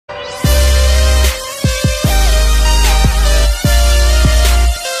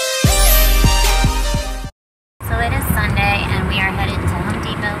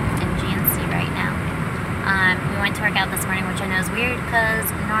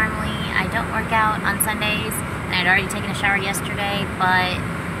normally I don't work out on Sundays, and I'd already taken a shower yesterday, but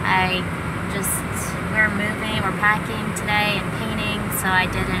we're moving, we're packing today and painting, so I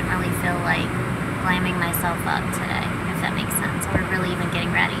didn't really feel like glamming myself up today, if that makes sense. We're really even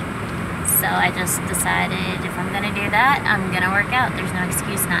getting ready. So I just decided if I'm gonna do that, I'm gonna work out. There's no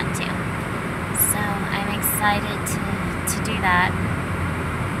excuse not to. So I'm excited to do that.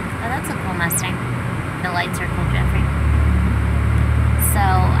 Oh, that's a cool Mustang. The lights are cool, Jeffrey. So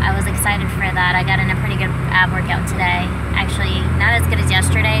I was excited for that. I got in a pretty good ab workout today. Actually, not as good as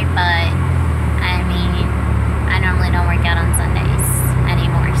yesterday, but I mean, I normally don't work out on Sundays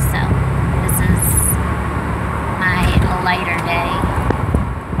anymore, so this is my lighter day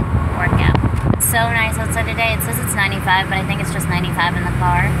workout. It's so nice outside today. It says it's 95, but I think it's just 95 in the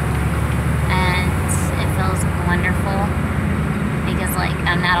car, and it feels wonderful because, like,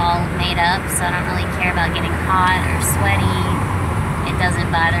 I'm not all made up, so I don't really care about getting hot or sweaty. It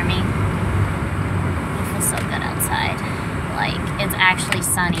doesn't bother me. It feels so good outside. Like, it's actually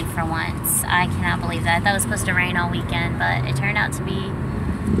sunny for once. I cannot believe that. I thought it was supposed to rain all weekend, but it turned out to be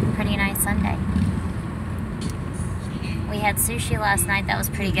a pretty nice Sunday. We had sushi last night. That was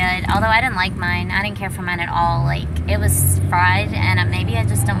pretty good. Although I didn't like mine. I didn't care for mine at all. Like, it was fried, and maybe I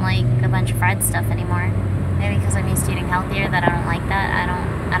just don't like a bunch of fried stuff anymore. Maybe because I'm used to eating healthier that I don't like that.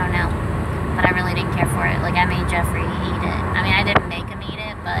 I don't know. But I really didn't care for it. Like, I made Jeffrey eat it. I mean, I didn't make him eat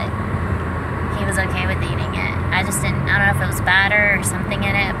it, but he was okay with eating it. I just didn't, I don't know if it was batter or something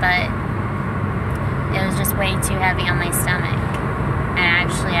in it, but it was just way too heavy on my stomach. And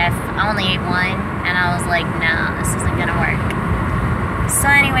actually, I only ate one, and I was like, no, this isn't gonna work.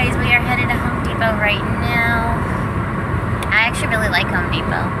 So anyways, we are headed to Home Depot right now. I actually really like Home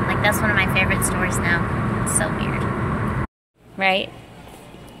Depot. Like, that's one of my favorite stores now. It's so weird. Right?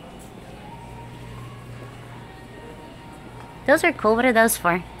 Those are cool. What are those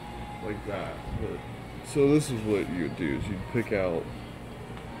for? Like that. But, so this is what you would do, is you'd pick out...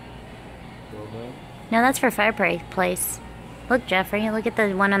 No, that's for fireplace. Look, Jeffrey, look at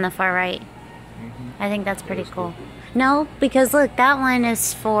the one on the far right. I think that's pretty cool. No, because look, that one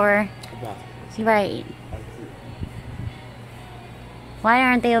is for... Right. Why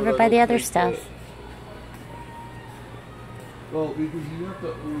aren't they over by the other stuff? Well, because you have to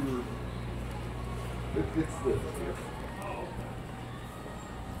order... It's this.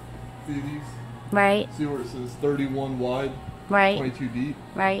 See these? Right. See where it says 31 wide, right. 22 deep?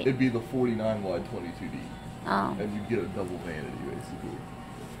 Right. It'd be the 49 wide, 22 deep. Oh. And you'd get a double vanity, basically.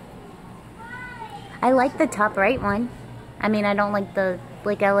 I like the top right one. I mean, I don't like the,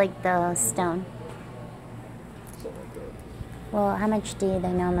 I like the stone. Something like that. Well, how much do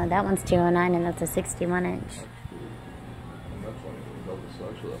they know? No, that one's 209 and that's a 61 inch. And that's not even double, so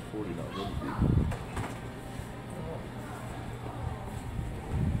actually that's 49 really deep.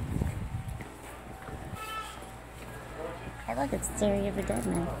 Hey, look, it's Theory of a Dead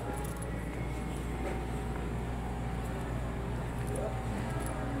Man.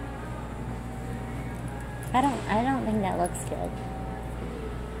 I don't think that looks good.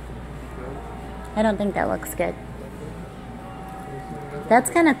 I don't think that looks good. That's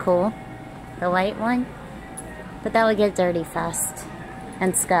kind of cool, the white one, but that would get dirty fast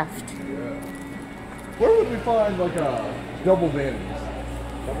and scuffed. Yeah. Where would we find like a double vanities?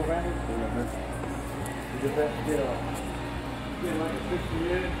 Double vanities? You just have to get like a 60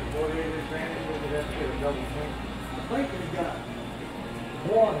 inch or 48 inch vanity, or you have to get a double sink. I think we've got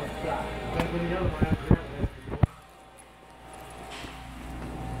one that's got, and then the other one has to have.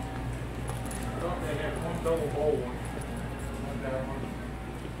 They have one double bowl one.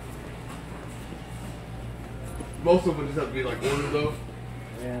 Most of them just have to be like ordered though.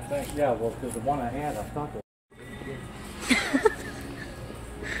 Yeah, I think, yeah, well, because the one I had, I thought that.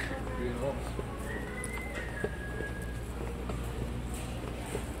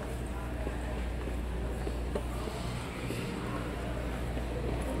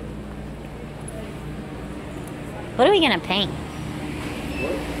 What are we gonna paint?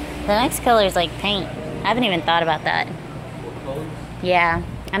 What? The next color is like paint. I haven't even thought about that. What colors? Yeah,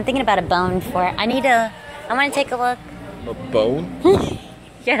 I'm thinking about a bone for it. I want to take a look. A bone?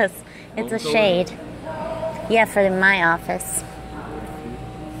 Yes, it's a shade. Yeah, for my office.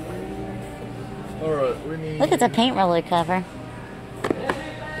 Alright, we need... Look, it's a paint roller cover.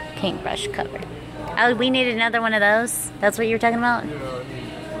 Paintbrush cover. Oh, we need another one of those? That's what you were talking about? Yeah,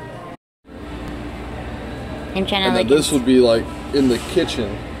 I'm trying to and like... this would be like in the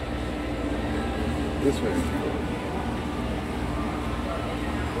kitchen. This way.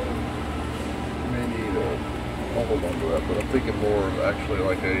 May need I'll hold on to that, but I'm thinking more of actually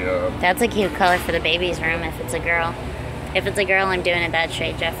like a... That's a cute color for the baby's room if it's a girl. If it's a girl, I'm doing a bad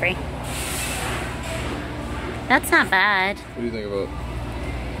shade, Jeffrey. That's not bad. What do you think about?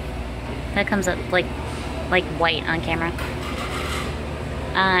 That comes up like white on camera.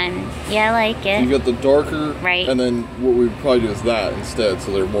 Yeah, I like it. So you got the darker, right? And then what we'd probably do is that instead,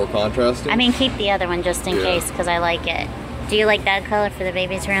 so they're more contrasting. I mean, keep the other one just in case, because I like it. Do you like that color for the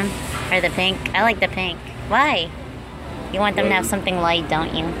baby's room? Or the pink? I like the pink. Why? You want them to have something light,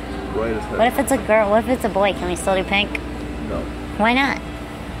 don't you? Right as heck. What if it's a girl? What if it's a boy? Can we still do pink? No. Why not?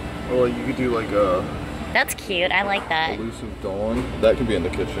 Well, you could do like a That's cute. I like that. elusive dawn. That could be in the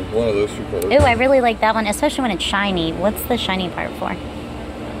kitchen. One of those two colors. Ooh, I really like that one, especially when it's shiny. What's the shiny part for?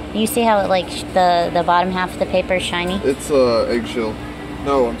 You see how it like the bottom half of the paper is shiny? It's eggshell.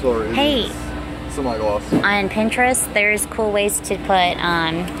 No, I'm sorry. Hey. It's semi-gloss. On Pinterest, there's cool ways to put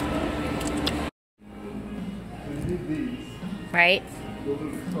right?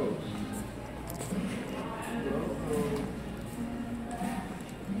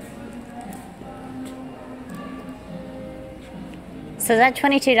 So is that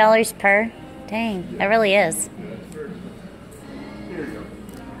 $22 per? Dang, that really is. Here you go.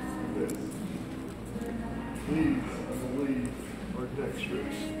 This. These, I believe, are deck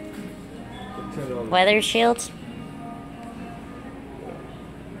strips. For $10. Weather shields?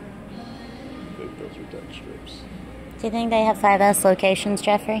 I think those are deck strips. Do you think they have 5S locations,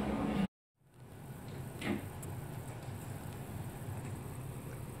 Jeffrey?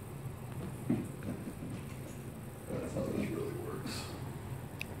 That's how this really works.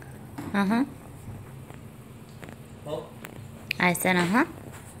 Uh-huh. Huh? I said uh-huh.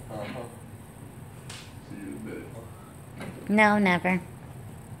 Uh-huh. So you admit it, huh? No, never.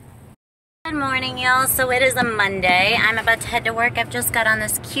 Good morning, y'all. So it is a Monday. I'm about to head to work. I've just got on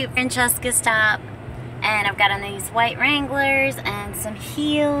this cute Francesca's top. And I've got on these white Wranglers and some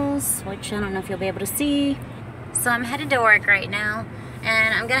heels, which I don't know if you'll be able to see. So I'm headed to work right now.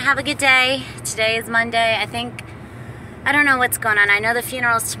 And I'm gonna have a good day. Today is Monday. I don't know what's going on. I know the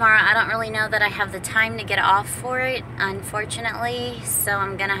funeral's tomorrow. I don't really know that I have the time to get off for it, unfortunately. So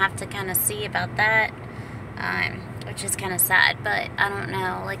I'm gonna have to kind of see about that, which is kind of sad. But I don't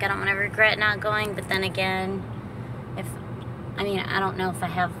know. Like, I don't want to regret not going. But then again, I don't know if I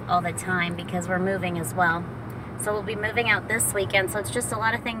have all the time because we're moving as well. So we'll be moving out this weekend. So it's just a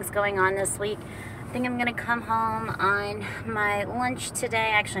lot of things going on this week. I think I'm gonna come home on my lunch today.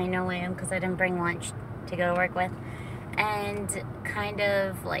 Actually, no way, because I didn't bring lunch to go to work with. And kind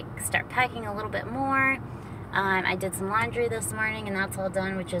of like start packing a little bit more. I did some laundry this morning and that's all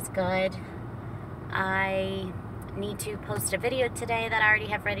done, which is good. I need to post a video today that I already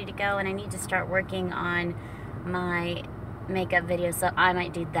have ready to go, and I need to start working on my makeup video, so I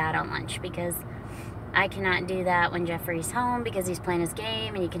might do that on lunch because I cannot do that when Jeffrey's home because he's playing his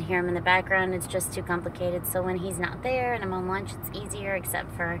game and you can hear him in the background. It's just too complicated. So when he's not there and I'm on lunch, it's easier,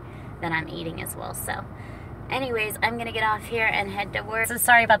 except for that I'm eating as well. So anyways, I'm gonna get off here and head to work. So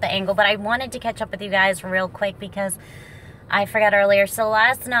sorry about the angle, but I wanted to catch up with you guys real quick because I forgot earlier. So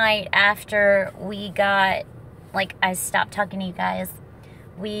last night after we got, like, I stopped talking to you guys,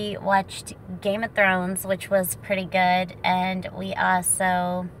 we watched Game of Thrones, which was pretty good, and we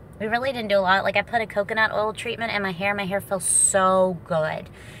really didn't do a lot. Like, I put a coconut oil treatment in my hair. My hair feels so good.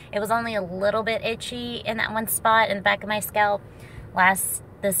 It was only a little bit itchy in that one spot in the back of my scalp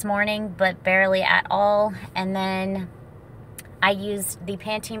this morning, but barely at all. And then I used the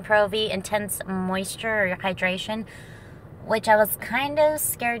Pantene Pro V Intense Moisture or Hydration, which I was kind of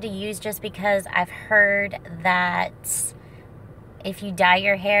scared to use just because I've heard that if you dye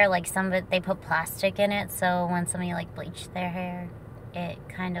your hair, like they put plastic in it, so when somebody like bleached their hair, it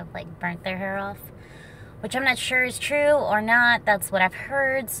kind of like burnt their hair off, which I'm not sure is true or not. That's what I've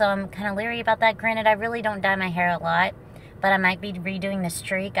heard, so I'm kind of leery about that. Granted, I really don't dye my hair a lot, but I might be redoing the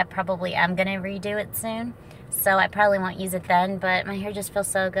streak. I probably am going to redo it soon, so I probably won't use it then, but my hair just feels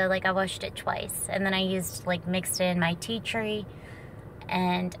so good. Like, I washed it twice, and then I mixed in my tea tree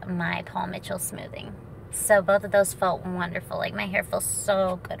and my Paul Mitchell smoothing. So both of those felt wonderful. Like, my hair feels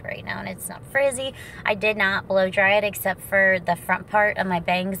so good right now, and it's not frizzy. I did not blow dry it except for the front part of my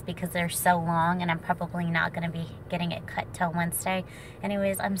bangs because they're so long, and I'm probably not going to be getting it cut till Wednesday.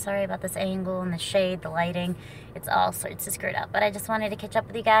 Anyways, I'm sorry about this angle and the shade, the lighting. It's all sorts of screwed up, but I just wanted to catch up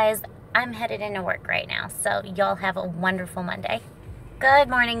with you guys. I'm headed into work right now, so y'all have a wonderful Monday. Good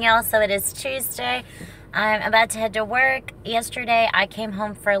morning, y'all. So it is Tuesday. I'm about to head to work. Yesterday, I came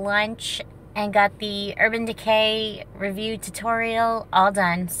home for lunch and got the Urban Decay review tutorial all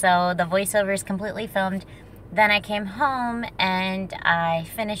done. So the voiceover is completely filmed. Then I came home and I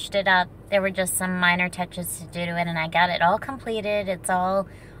finished it up. There were just some minor touches to do to it, and I got it all completed. It's all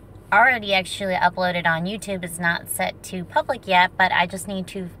already actually uploaded on YouTube. It's not set to public yet, but I just need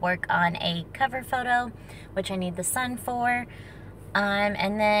to work on a cover photo, which I need the sun for.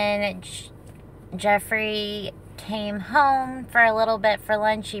 And then Jeffrey came home for a little bit for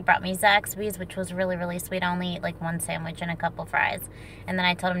lunch. He brought me Zaxby's, which was really, really sweet. I only ate like one sandwich and a couple fries. And then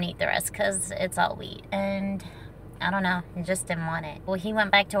I told him to eat the rest because it's all wheat. And I don't know, he just didn't want it. Well, he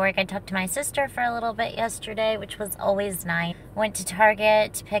went back to work. I talked to my sister for a little bit yesterday, which was always nice. Went to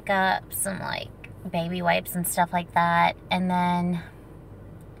Target to pick up some like baby wipes and stuff like that. And then,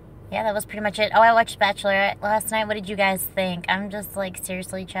 yeah, that was pretty much it. Oh, I watched Bachelorette last night. What did you guys think? I'm just like,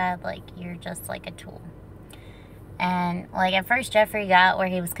 seriously, Chad, like, you're just like a tool. And, like, at first Jeffrey got where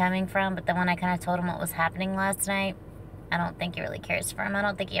he was coming from, but then when I kind of told him what was happening last night, I don't think he really cares for him. I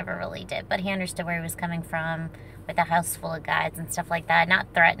don't think he ever really did, but he understood where he was coming from with a house full of guys and stuff like that.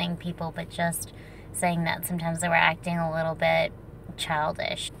 Not threatening people, but just saying that sometimes they were acting a little bit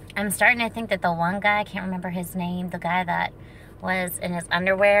childish. I'm starting to think that the one guy, I can't remember his name, the guy that was in his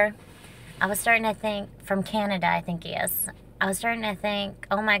underwear, I was starting to think, from Canada, I think he is. I was starting to think,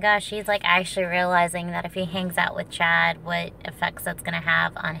 oh my gosh, he's like actually realizing that if he hangs out with Chad, what effects that's going to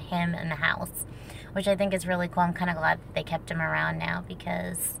have on him and the house, which I think is really cool. I'm kind of glad that they kept him around now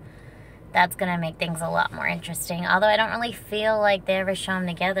because that's going to make things a lot more interesting. Although I don't really feel like they ever show them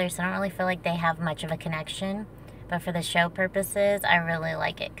together, so I don't really feel like they have much of a connection. But for the show purposes, I really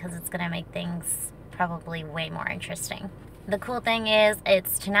like it because it's going to make things probably way more interesting. The cool thing is,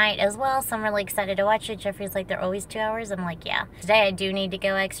 it's tonight as well, so I'm really excited to watch it. Jeffrey's like, they're always 2 hours. I'm like, yeah. Today I do need to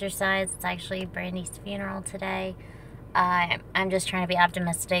go exercise. It's actually Brandy's funeral today. I'm just trying to be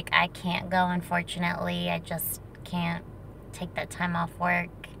optimistic. I can't go, unfortunately. I just can't take that time off work,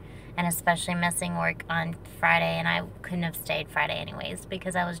 and especially missing work on Friday, and I couldn't have stayed Friday anyways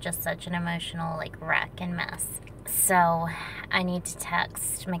because I was just such an emotional, like, wreck and mess. So I need to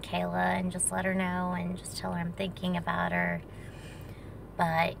text Michaela and just let her know and just tell her I'm thinking about her.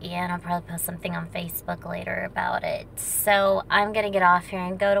 But yeah, and I'll probably post something on Facebook later about it. So I'm going to get off here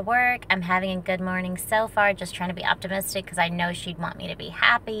and go to work. I'm having a good morning so far, just trying to be optimistic because I know she'd want me to be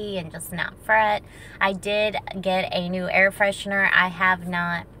happy and just not fret. I did get a new air freshener. I have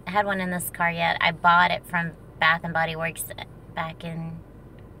not had one in this car yet. I bought it from Bath & Body Works back in,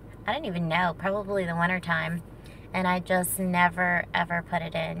 I don't even know, probably the winter time. And I just never, ever put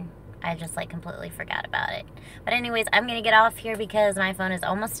it in. I just, like, completely forgot about it. But anyways, I'm going to get off here because my phone is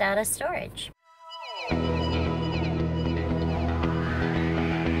almost out of storage.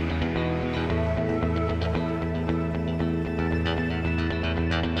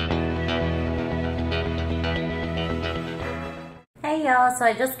 Hey, y'all. So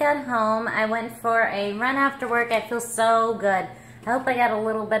I just got home. I went for a run after work. I feel so good. I hope I got a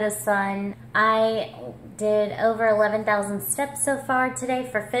little bit of sun. I did over 11,000 steps so far today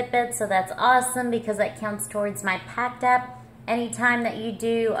for Fitbit, so that's awesome because that counts towards my Packed app. Anytime that you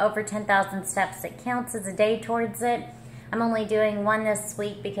do over 10,000 steps, it counts as a day towards it. I'm only doing one this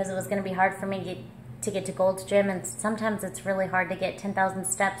week because it was going to be hard for me to get to Gold's Gym, and sometimes it's really hard to get 10,000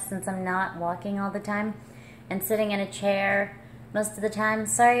 steps since I'm not walking all the time and sitting in a chair most of the time.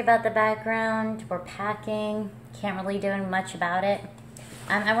 Sorry about the background. We're packing. Can't really do much about it.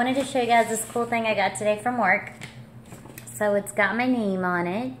 I wanted to show you guys this cool thing I got today from work. So it's got my name on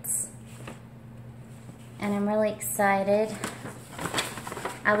it. And I'm really excited.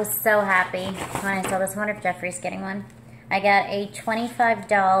 I was so happy when I saw this. I wonder if Jeffrey's getting one. I got a $25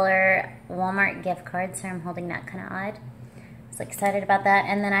 Walmart gift card, so I'm holding that kind of odd. I was excited about that.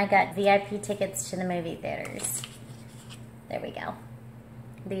 And then I got VIP tickets to the movie theaters. There we go.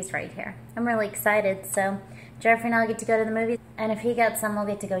 These right here. I'm really excited. So Jeffrey and I'll get to go to the movies, and if he got some, we'll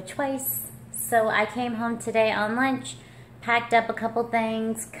get to go twice. So I came home today on lunch, packed up a couple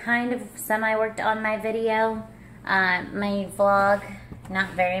things, kind of semi-worked on my video, my vlog,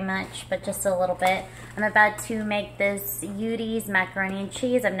 not very much, but just a little bit. I'm about to make this Udi's macaroni and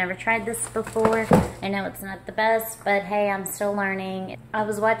cheese. I've never tried this before. I know it's not the best, but hey, I'm still learning. I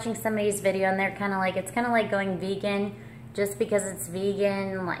was watching somebody's video, and they're kind of like, it's kind of like going vegan. Just because it's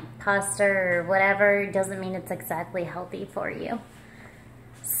vegan, like pasta or whatever, doesn't mean it's exactly healthy for you.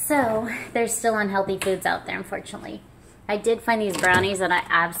 So, there's still unhealthy foods out there, unfortunately. I did find these brownies that I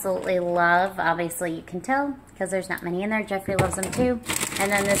absolutely love. Obviously, you can tell, because there's not many in there. Jeffrey loves them too.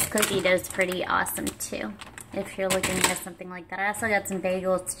 And then this cookie dough is pretty awesome too, if you're looking for something like that. I also got some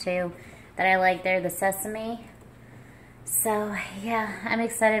bagels too that I like. They're the sesame. So, yeah, I'm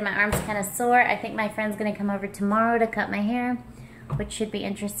excited. My arm's kind of sore. I think my friend's going to come over tomorrow to cut my hair, which should be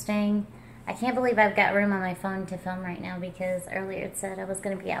interesting. I can't believe I've got room on my phone to film right now because earlier it said I was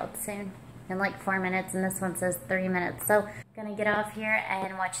going to be out soon. in like 4 minutes, and this one says 3 minutes. So I'm gonna get off here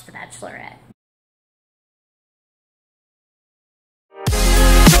and watch The Bachelorette.